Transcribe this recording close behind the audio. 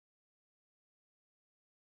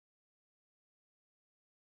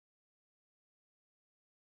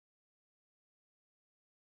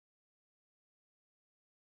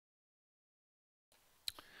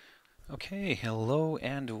Okay, hello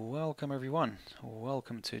and welcome everyone.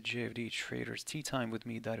 Welcome to JFD Traders Tea Time with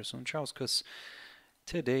me, Darius Anucauskas.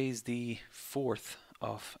 Today's the 4th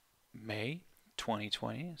of May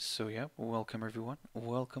 2020. So yeah, welcome everyone.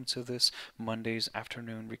 Welcome to this Monday's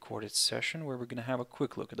afternoon recorded session where we're going to have a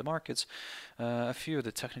quick look at the markets, a few of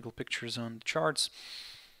the technical pictures on the charts.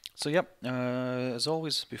 So yep, as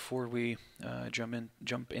always, before we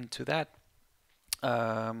jump into that,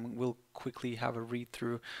 we'll quickly have a read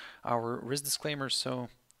through our risk disclaimer. So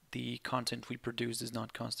the content we produce does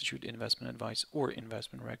not constitute investment advice or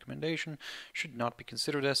investment recommendation, should not be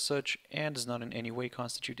considered as such, and does not in any way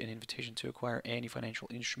constitute an invitation to acquire any financial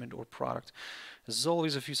instrument or product. As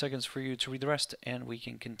always, a few seconds for you to read the rest, and we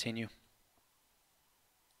can continue.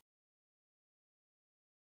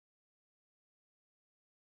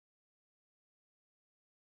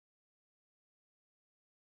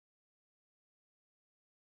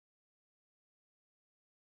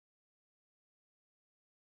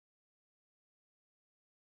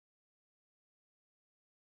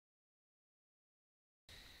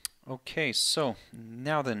 Okay, so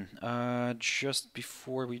now then, just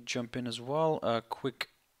before we jump in as well, a quick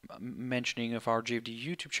mentioning of our JFD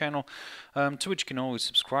YouTube channel, to which you can always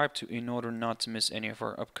subscribe to in order not to miss any of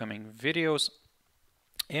our upcoming videos.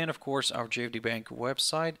 And of course our JFD Bank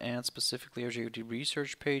website and specifically our JFD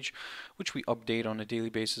research page, which we update on a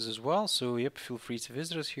daily basis as well. So yep, feel free to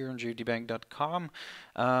visit us here on jfdbank.com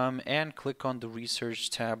and click on the research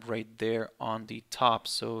tab right there on the top.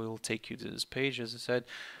 So it'll take you to this page, as I said,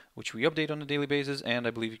 which we update on a daily basis, and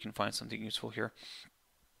I believe you can find something useful here.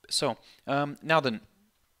 So now then,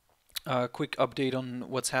 a quick update on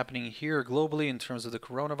what's happening here globally in terms of the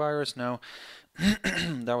coronavirus. Now,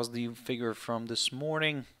 that was the figure from this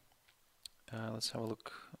morning. Let's have a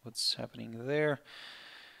look what's happening there.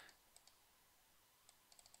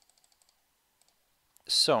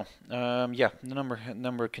 So, yeah, the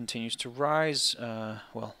number continues to rise.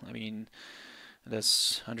 Well, I mean,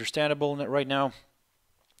 that's understandable right now.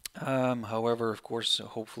 However, of course,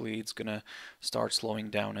 hopefully it's going to start slowing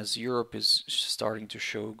down as Europe is starting to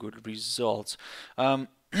show good results.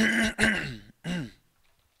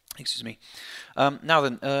 Excuse me. Now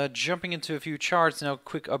then, jumping into a few charts now.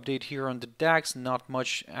 Quick update here on the DAX. Not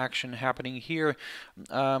much action happening here.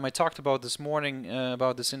 I talked about this morning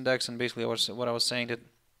about this index, and basically what I was saying that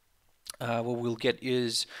what we'll get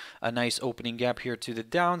is a nice opening gap here to the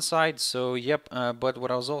downside. So yep, but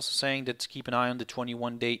what I was also saying that to keep an eye on the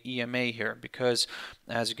 21-day EMA here, because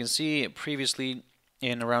as you can see previously,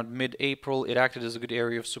 in around mid-April, it acted as a good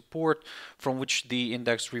area of support from which the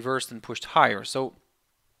index reversed and pushed higher. So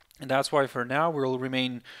and that's why for now we'll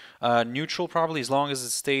remain neutral probably. As long as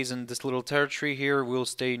it stays in this little territory here, we'll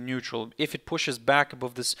stay neutral. If it pushes back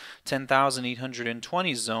above this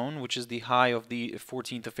 10,820 zone, which is the high of the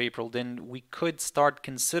 14th of April, then we could start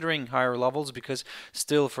considering higher levels, because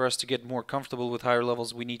still for us to get more comfortable with higher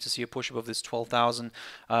levels, we need to see a push above this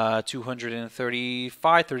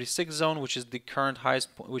 12,235, 36 zone, which is the current highest,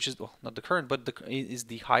 which is, well, not the current, but is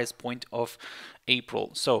the highest point of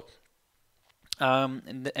April. So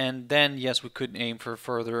and then yes, we could aim for a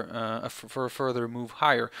further move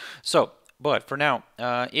higher. So, but for now,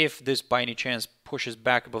 if this by any chance pushes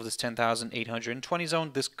back above this 10,820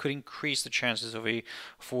 zone, this could increase the chances of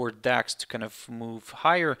for DAX to kind of move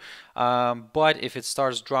higher. But if it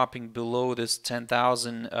starts dropping below this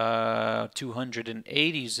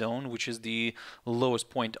 10,280 zone, which is the lowest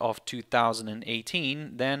point of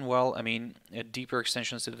 2018, then, well, I mean, deeper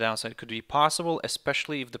extensions to the downside could be possible,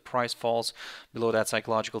 especially if the price falls below that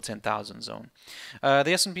psychological 10,000 zone.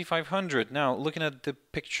 The S&P 500. Now, looking at the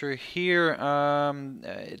picture here,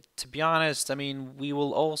 to be honest, I mean, we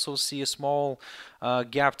will also see a small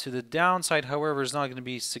gap to the downside. However, it's not going to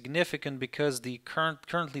be significant because the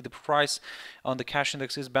currently the price on the cash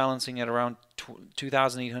index is balancing at around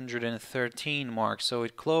 2,813 mark. So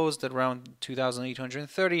it closed at around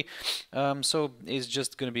 2,830. So it's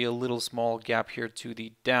just going to be a little small gap here to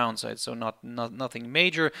the downside. So nothing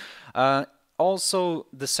major. Also,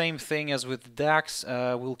 the same thing as with DAX,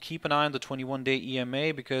 we'll keep an eye on the 21-day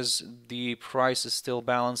EMA because the price is still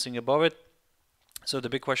balancing above it. So the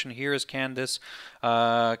big question here is, can this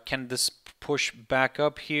push back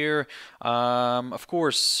up here? Of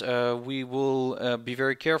course, we will be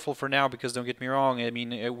very careful for now, because don't get me wrong, I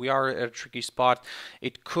mean, we are at a tricky spot.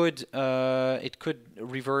 It could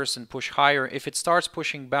reverse and push higher. If it starts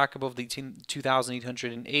pushing back above the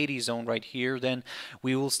 2,880 zone right here, then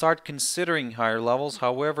we will start considering higher levels.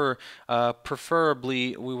 However,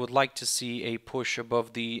 preferably we would like to see a push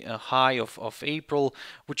above the high of April,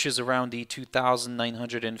 which is around the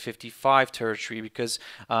 2,955 territory, because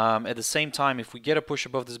at the same same time, if we get a push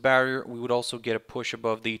above this barrier, we would also get a push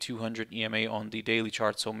above the 200 EMA on the daily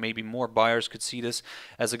chart. So maybe more buyers could see this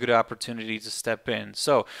as a good opportunity to step in.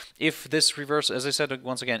 So if this reverse, as I said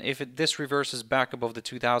once again, if this reverses back above the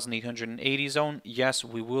 2,880 zone, yes,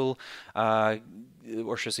 we will,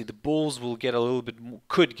 or should I say, the bulls will get a little bit,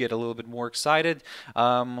 could get a little bit more excited.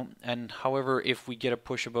 And however, if we get a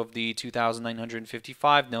push above the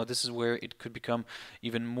 2,955, now this is where it could become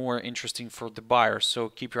even more interesting for the buyers. So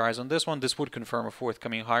keep your eyes on this one. This would confirm a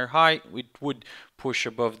forthcoming higher high. It would push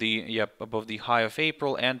above the above the high of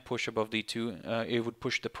April and push above the it would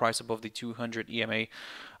push the price above the 200 EMA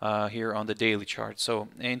here on the daily chart. So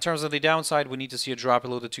in terms of the downside, we need to see a drop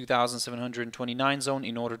below the 2,729 zone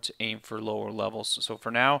in order to aim for lower levels. So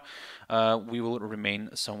for now, we will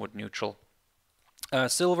remain somewhat neutral.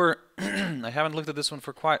 Silver, I haven't looked at this one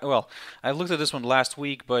for quite, well, I looked at this one last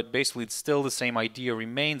week, but basically it's still the same idea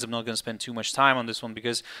remains. I'm not going to spend too much time on this one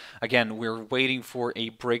because, again, we're waiting for a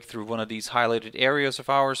breakthrough, one of these highlighted areas of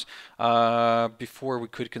ours, before we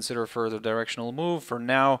could consider a further directional move. For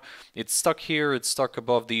now, it's stuck here. It's stuck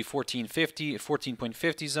above the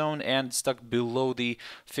 14.50 zone and stuck below the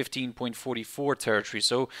 15.44 territory.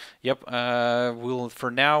 So, yep,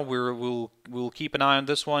 for now, we'll keep an eye on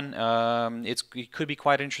this one. It could be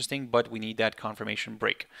quite interesting, but we need that confirmation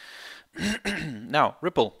break. Now,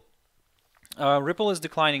 Ripple. Ripple is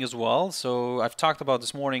declining as well. So I've talked about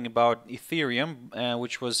this morning about Ethereum,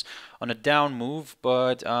 which was on a down move,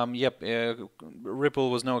 but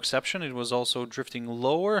Ripple was no exception. It was also drifting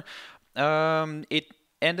lower. It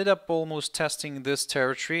ended up almost testing this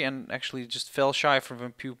territory and actually just fell shy from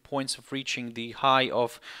a few points of reaching the high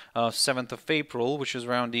of 7th of April, which is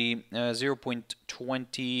around the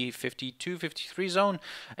 0.2052-53 zone.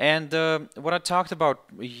 And what I talked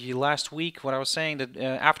about last week, what I was saying that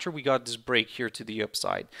after we got this break here to the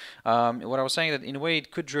upside, what I was saying that in a way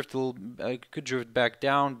it could drift back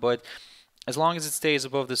down, but as long as it stays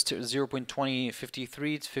above this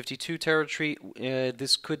 0.2053-52 territory,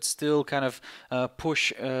 this could still kind of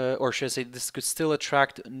push, or should I say, this could still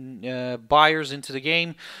attract buyers into the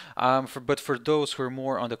game. But for those who are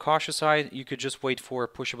more on the cautious side, you could just wait for a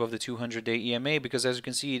push above the 200-day EMA, because as you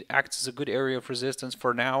can see, it acts as a good area of resistance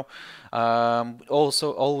for now.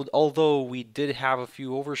 Also, although we did have a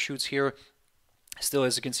few overshoots here, still,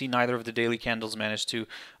 as you can see, neither of the daily candles managed to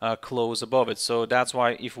close above it. So that's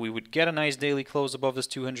why if we would get a nice daily close above this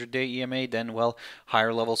 200-day EMA, then, well,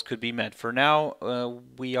 higher levels could be met. For now,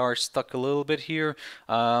 we are stuck a little bit here.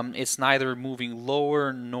 It's neither moving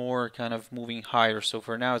lower nor kind of moving higher. So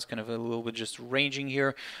for now, it's kind of a little bit just ranging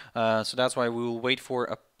here. So that's why we will wait for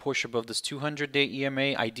a push above this 200-day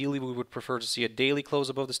EMA. Ideally, we would prefer to see a daily close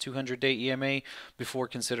above this 200-day EMA before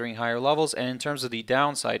considering higher levels. And in terms of the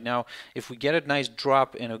downside, now, if we get a nice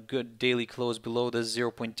drop in a good daily close below the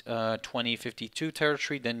 0.2052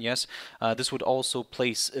 territory, then yes, this would also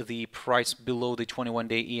place the price below the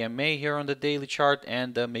 21-day EMA here on the daily chart,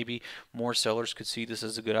 and maybe more sellers could see this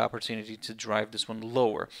as a good opportunity to drive this one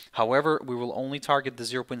lower. However, we will only target the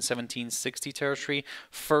 0.1760 territory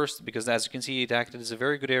first, because as you can see, it acted as a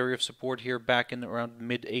very good area of support here back in around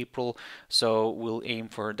mid-April, so we'll aim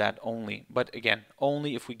for that only. But again,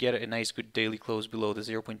 only if we get a nice good daily close below the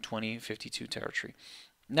 0.2052 territory.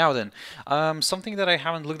 Now then, something that I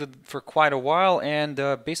haven't looked at for quite a while, and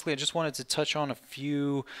basically I just wanted to touch on a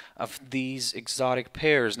few of these exotic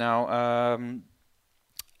pairs. Now,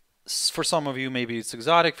 for some of you, maybe it's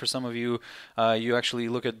exotic. For some of you, you actually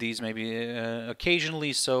look at these maybe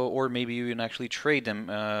occasionally, or maybe you can actually trade them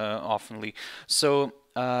oftenly. So,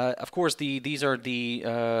 of course, these are the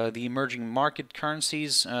emerging market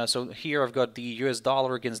currencies. So here I've got the US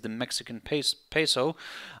dollar against the Mexican peso,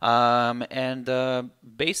 and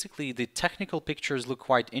basically the technical pictures look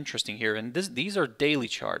quite interesting here. And these are daily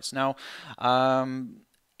charts. Now,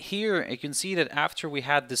 here you can see that after we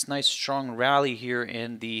had this nice strong rally here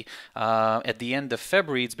in the at the end of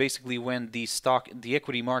February, it's basically when the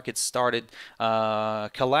equity markets started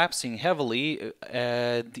collapsing heavily.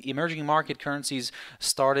 The emerging market currencies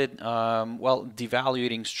started well,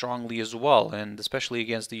 devaluating strongly as well, and especially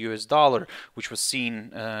against the US dollar, which was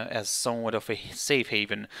seen as somewhat of a safe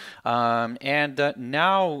haven. And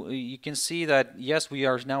now you can see that yes, we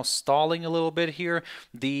are now stalling a little bit here.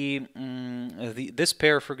 This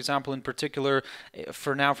pair, for example, in particular,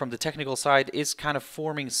 for now from the technical side, is kind of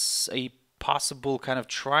forming a possible kind of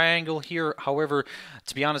triangle here. However,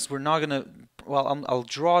 to be honest, we're not gonna, well, I'll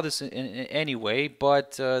draw this in anyway,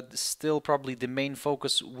 but still probably the main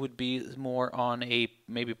focus would be more on a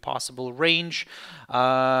maybe possible range.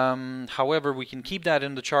 However, we can keep that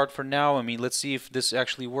in the chart for now. I mean, let's see if this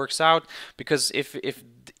actually works out, because if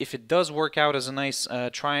if it does work out as a nice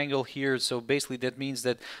triangle here, so basically that means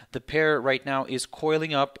that the pair right now is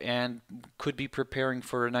coiling up and could be preparing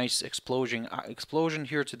for a nice explosion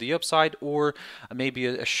here to the upside, or maybe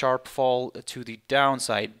a sharp fall to the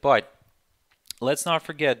downside. But let's not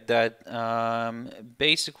forget that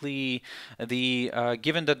basically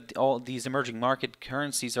given that all these emerging market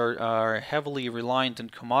currencies are heavily reliant on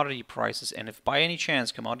commodity prices, and if by any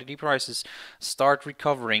chance commodity prices start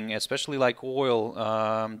recovering, especially like oil,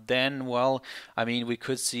 then, well, I mean, we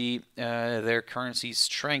could see their currencies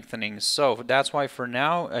strengthening. So that's why for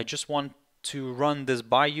now I just want to run this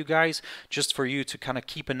by you guys, just for you to kind of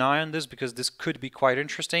keep an eye on this, because this could be quite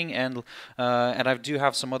interesting. And I do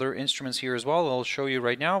have some other instruments here as well I'll show you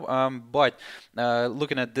right now. But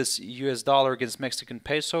looking at this US dollar against Mexican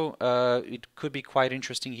peso, it could be quite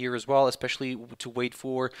interesting here as well, especially to wait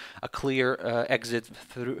for a clear exit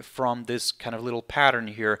from this kind of little pattern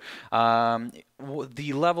here.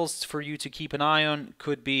 The levels for you to keep an eye on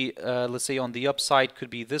could be, let's say on the upside, could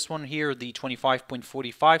be this one here, the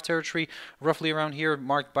 25.45 territory, roughly around here,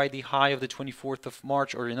 marked by the high of the 24th of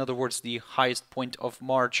March, or in other words, the highest point of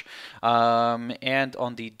March. And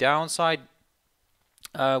on the downside,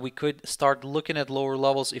 we could start looking at lower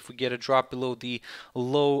levels if we get a drop below the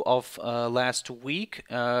low of last week,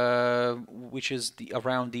 which is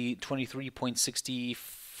around the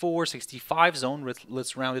 23.65 zone.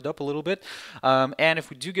 Let's round it up a little bit. And if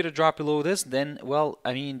we do get a drop below this, then, well,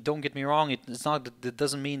 I mean, don't get me wrong, it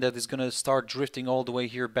doesn't mean that it's going to start drifting all the way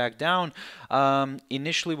here back down.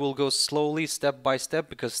 Initially, we'll go slowly, step by step,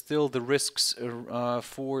 because still the risks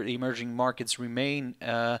for emerging markets remain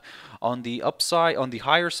on the upside, on the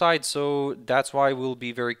higher side. So that's why we'll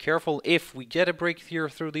be very careful. If we get a break here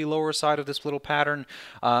through the lower side of this little pattern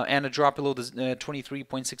and a drop below the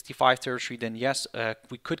 23.65 territory, then yes,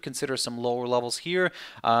 we could consider some lower levels here,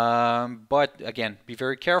 but again, be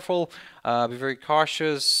very careful, be very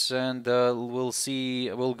cautious, and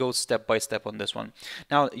we'll go step by step on this one.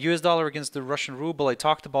 Now, US dollar against the Russian ruble, I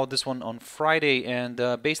talked about this one on Friday, and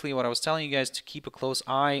basically what I was telling you guys, to keep a close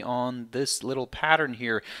eye on this little pattern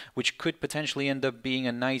here, which could potentially end up being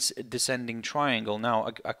a nice descending triangle. Now,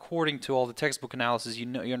 according to all the textbook analysis,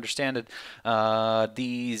 you understand that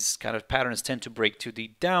these kind of patterns tend to break to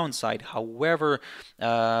the downside. However,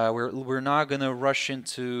 we're not going to rush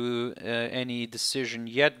into any decision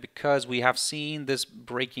yet, because we have seen this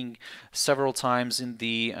breaking several times in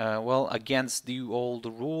the well, against the old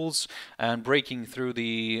rules, and breaking through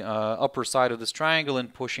the upper side of this triangle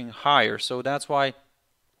and pushing higher. So that's why,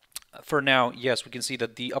 for now, yes, we can see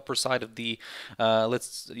that the upper side of the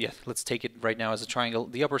let's take it right now as a triangle.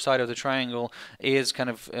 The upper side of the triangle is kind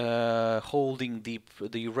of holding the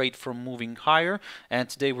rate from moving higher, and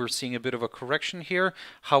today we're seeing a bit of a correction here.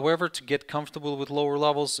 However, to get comfortable with lower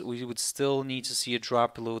levels, we would still need to see a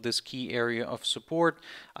drop below this key area of support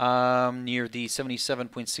near the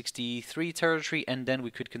 77.63 territory, and then we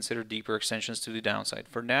could consider deeper extensions to the downside.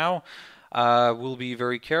 For now, we'll be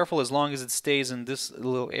very careful. As long as it stays in this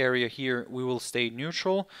little area here, we will stay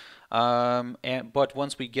neutral. But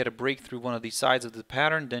once we get a break through one of the sides of the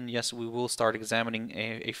pattern, then yes, we will start examining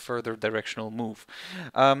a further directional move.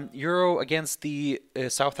 Euro against the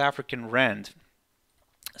South African rand.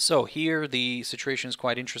 So here the situation is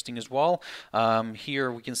quite interesting as well. Here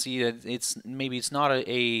we can see that it's not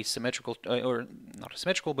a symmetrical, or not a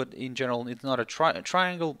symmetrical, but in general it's not a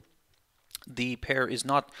triangle. The pair is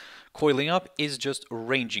not coiling up, is just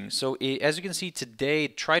ranging. So as you can see today,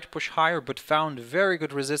 it tried to push higher, but found very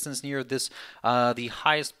good resistance near this the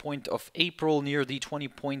highest point of April, near the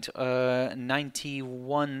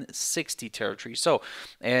 20.9160 territory. So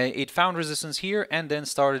it found resistance here and then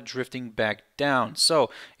started drifting back down. So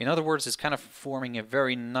in other words, it's kind of forming a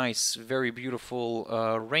very nice, very beautiful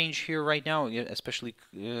range here right now, especially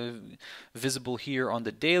visible here on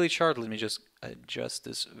the daily chart. Let me just adjust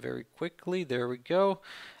this very quickly. There we go.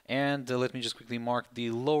 And let me just quickly mark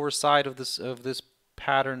the lower side of this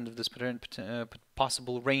pattern, of this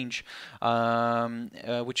possible range,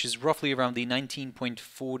 which is roughly around the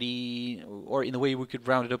 19.40, or in a way we could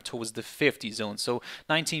round it up towards the 50 zone. So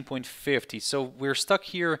 19.50. So we're stuck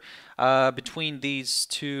here between these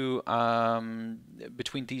two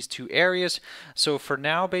areas. So for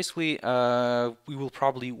now, basically, we will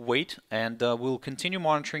probably wait, and we'll continue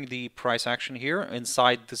monitoring the price action here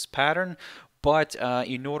inside this pattern. But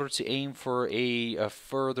in order to aim for a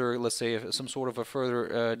further, let's say, some sort of a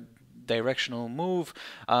further directional move,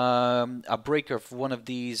 a break of one of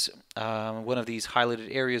these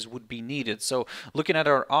highlighted areas would be needed. So looking at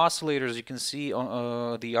our oscillators, you can see the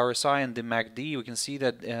RSI and the MACD. We can see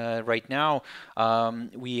that right now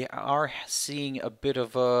we are seeing a bit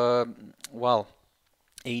of a, well,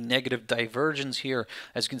 a negative divergence here.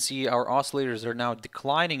 As you can see, our oscillators are now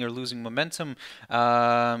declining or losing momentum,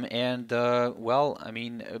 well, I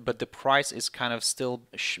mean, but the price is kind of still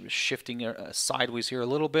shifting sideways here a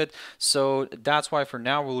little bit. So that's why for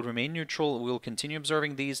now we'll remain neutral. We'll continue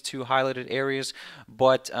observing these two highlighted areas,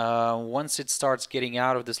 but once it starts getting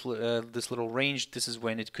out of this this little range, this is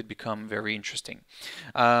when it could become very interesting.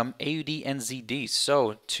 AUDNZD,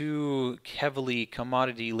 so two heavily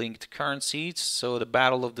commodity linked currencies. So the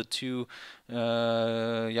battle of the two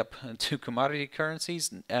two commodity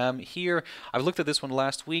currencies. Here I've looked at this one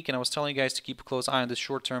last week, and I was telling you guys to keep a close eye on this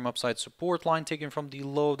short-term upside support line taken from the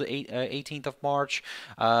low, the 18th of March.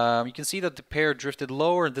 You can see that the pair drifted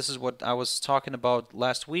lower, and this is what I was talking about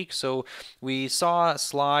last week. So we saw a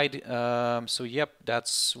slide. So yep,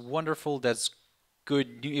 that's wonderful. That's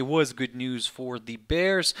good. It was good news for the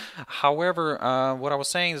bears. However, what I was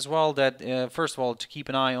saying as well, that first of all, to keep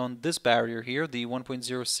an eye on this barrier here, the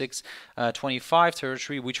 1.0625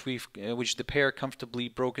 territory, which the pair comfortably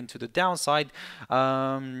broke into the downside.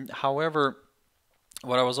 However,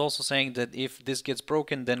 what I was also saying, that if this gets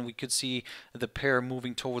broken, then we could see the pair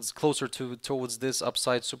moving closer towards this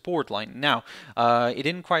upside support line. Now, it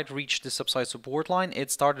didn't quite reach this upside support line.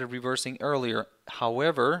 It started reversing earlier.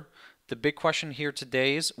 However, the big question here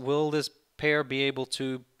today is, will this pair be able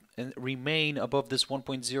to remain above this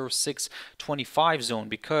 1.0625 zone?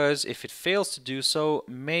 Because if it fails to do so,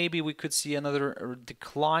 maybe we could see another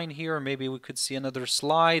decline here, or maybe we could see another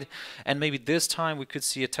slide, and maybe this time we could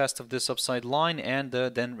see a test of this upside line, and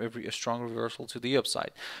then a strong reversal to the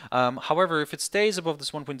upside. However, if it stays above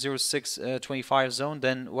this 1.0625 zone,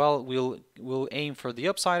 then well, we'll aim for the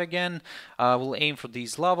upside again. We'll aim for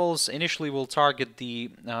these levels. Initially, we'll target the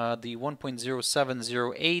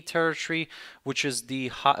 1.0708 territory, which is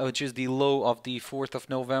the low of the 4th of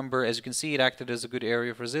November. As you can see, it acted as a good area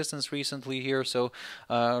of resistance recently here, so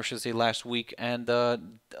or should I say last week, and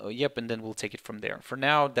yep, and then we'll take it from there. For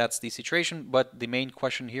now, that's the situation, but the main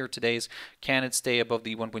question here today is, can it stay above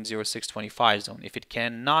the 1.0625 zone? If it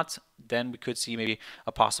cannot, then we could see maybe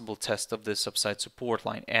a possible test of this upside support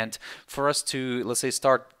line. And for us to, let's say,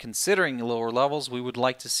 start considering lower levels, we would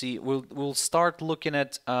like to see, we'll start looking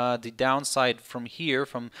at the downside from here,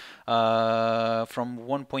 from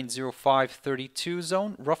 1.0532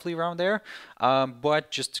 zone, roughly around there. But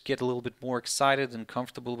just to get a little bit more excited and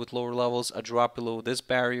comfortable with lower levels, a drop below this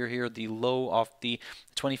barrier here, the low of the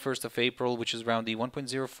 21st of April, which is around the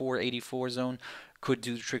 1.0484 zone, could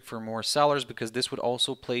do the trick for more sellers, because this would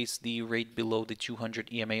also place the rate below the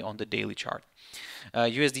 200 EMA on the daily chart.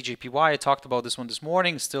 USDJPY, I talked about this one this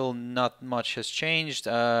morning. Still not much has changed.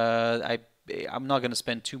 I'm not going to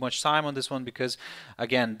spend too much time on this one, because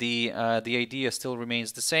again, the idea still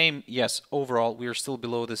remains the same. Yes, overall we are still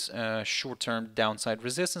below this short-term downside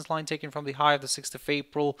resistance line taken from the high of the 6th of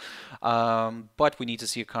April, but we need to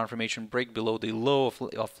see a confirmation break below the low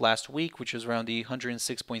of last week, which is around the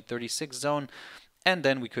 106.36 zone. And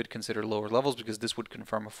then we could consider lower levels, because this would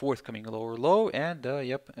confirm a forthcoming lower low, and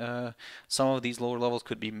some of these lower levels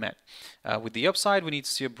could be met. With the upside, we need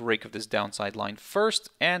to see a break of this downside line first,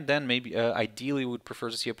 and then maybe ideally we would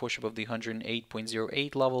prefer to see a push above the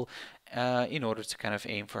 108.08 level in order to kind of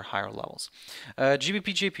aim for higher levels.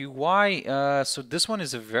 GBPJPY, so this one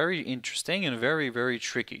is a very interesting and very, very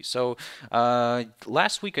tricky. So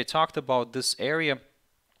last week I talked about this area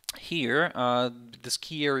here, this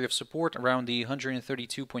key area of support around the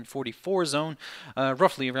 132.44 zone,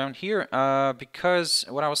 roughly around here, because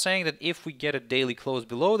what I was saying, that if we get a daily close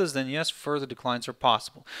below this, then yes, further declines are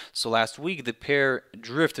possible. So last week the pair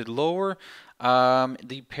drifted lower.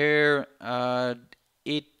 The pair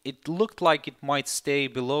it looked like it might stay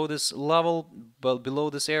below this level, below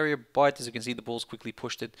this area, but as you can see, the bulls quickly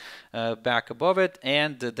pushed it back above it,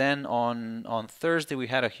 and then on Thursday we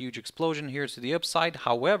had a huge explosion here to the upside.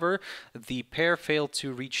 However, the pair failed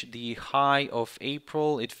to reach the high of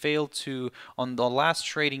April. It failed to, on the last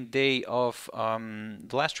trading day of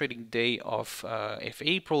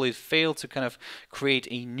April, it failed to kind of create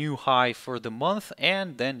a new high for the month,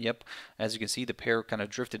 and then yep, as you can see, the pair kind of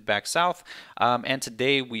drifted back south, and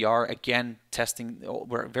today we are again testing,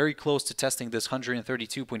 we're very close to testing this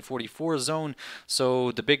 132.44 zone.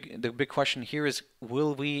 So the big question here is,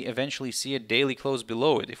 will we eventually see a daily close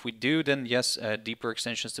below it? If we do, then yes, deeper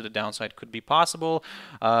extensions to the downside could be possible,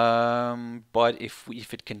 but but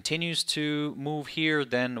if it continues to move here,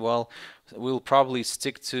 then well, we'll probably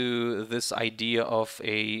stick to this idea of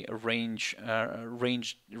a range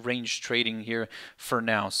trading here for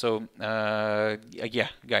now. So yeah,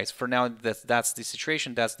 guys, for now that's the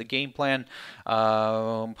situation, that's the game plan.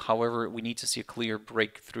 However, we need to see a clear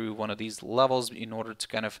break through one of these levels in order to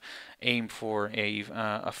kind of aim for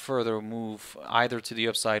a further move either to the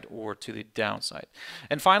upside or to the downside.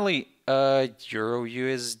 And finally, Euro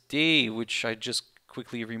USD, which I just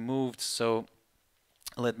quickly removed. So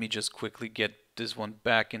let me just quickly get this one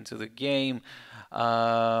back into the game.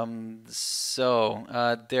 There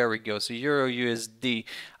we go. So Euro USD.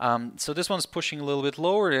 So this one's pushing a little bit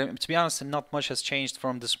lower. To be honest, not much has changed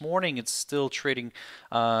from this morning. It's still trading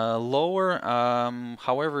lower.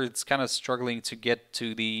 However, it's kind of struggling to get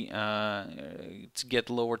to the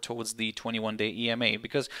lower towards the 21-day EMA,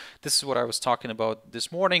 because this is what I was talking about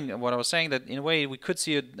this morning. What I was saying, that in a way we could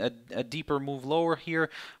see a deeper move lower here.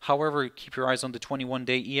 However, keep your eyes on the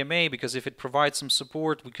 21-day EMA, because if it provides some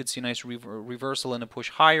support, we could see a nice reversal and a push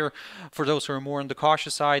higher. For those who are more on the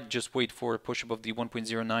cautious side, just wait for a push above the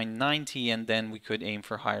 1.0990, and then we could aim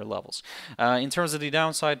for higher levels. In terms of the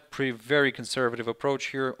downside, very conservative approach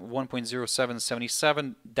here.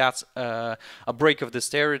 1.0777, that's a break of this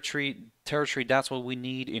territory. That's what we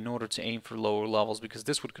need in order to aim for lower levels, because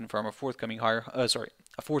this would confirm a forthcoming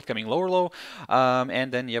lower low,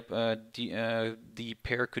 and then the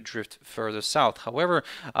pair could drift further south. However,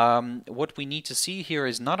 what we need to see here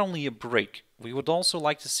is not only a break. We would also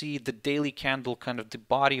like to see the daily candle, kind of the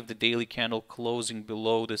body of the daily candle, closing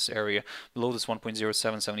below this area, below this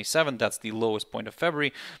 1.0777. That's the lowest point of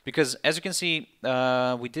February, because as you can see,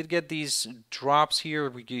 we did get these drops here.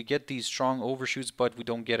 We get these strong overshoots, but we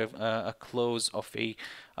don't get a close of a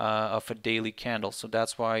daily candle. So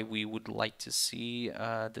that's why we would like to see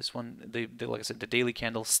this one, like I said, the daily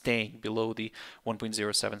candle staying below the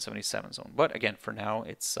 1.0777 zone. But again, for now,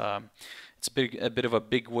 it's a bit of a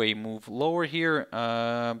big way move lower here.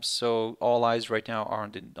 So all eyes right now are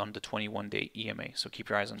on the 21-day EMA. So keep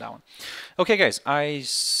your eyes on that one. Okay, guys, I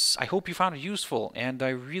hope you found it useful, and I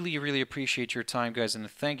really appreciate your time, guys, and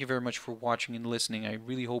thank you very much for watching and listening. I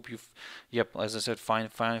really hope you, as I said, find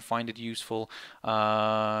it useful.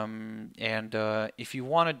 If you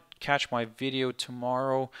want to catch my video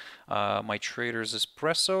tomorrow, my Traders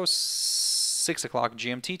Espresso, 6 o'clock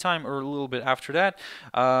GMT time, or a little bit after that,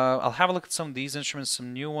 I'll have a look at some of these instruments,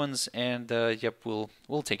 some new ones, and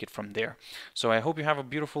we'll take it from there. So I hope you have a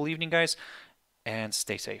beautiful evening, guys, and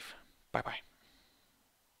stay safe. Bye bye.